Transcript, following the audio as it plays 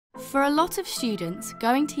For a lot of students,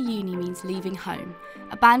 going to uni means leaving home,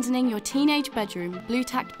 abandoning your teenage bedroom,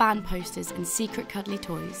 blue-tacked band posters and secret cuddly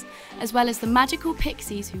toys, as well as the magical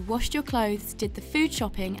pixies who washed your clothes, did the food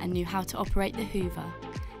shopping and knew how to operate the Hoover.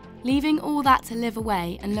 Leaving all that to live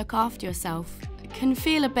away and look after yourself can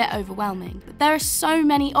feel a bit overwhelming, but there are so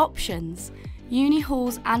many options. Uni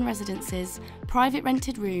halls and residences, private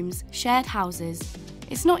rented rooms, shared houses.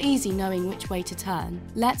 It's not easy knowing which way to turn.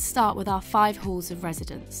 Let's start with our 5 halls of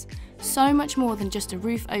residence. So much more than just a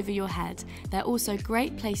roof over your head, they're also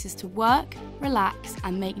great places to work, relax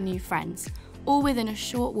and make new friends, all within a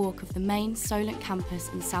short walk of the main Solent campus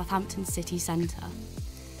in Southampton city centre.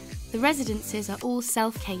 The residences are all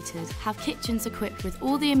self-catered, have kitchens equipped with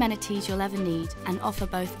all the amenities you'll ever need and offer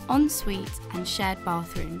both en-suite and shared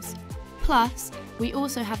bathrooms. Plus, we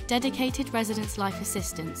also have dedicated residence life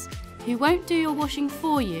assistants who won't do your washing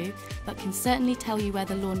for you, but can certainly tell you where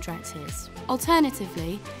the laundrette is.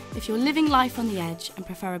 Alternatively, if you're living life on the edge and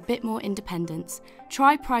prefer a bit more independence,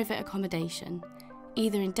 try private accommodation,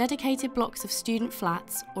 either in dedicated blocks of student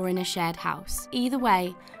flats or in a shared house. Either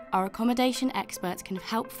way, our accommodation experts can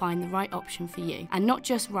help find the right option for you, and not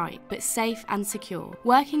just right, but safe and secure.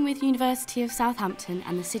 Working with University of Southampton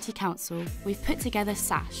and the City Council, we've put together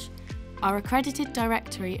SASH, our accredited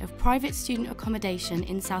directory of private student accommodation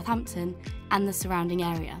in Southampton and the surrounding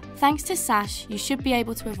area. Thanks to SASH, you should be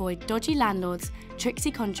able to avoid dodgy landlords,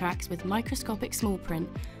 tricksy contracts with microscopic small print,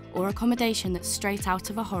 or accommodation that's straight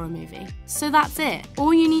out of a horror movie. So that's it,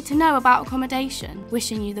 all you need to know about accommodation.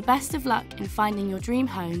 Wishing you the best of luck in finding your dream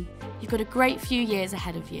home. You've got a great few years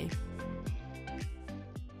ahead of you.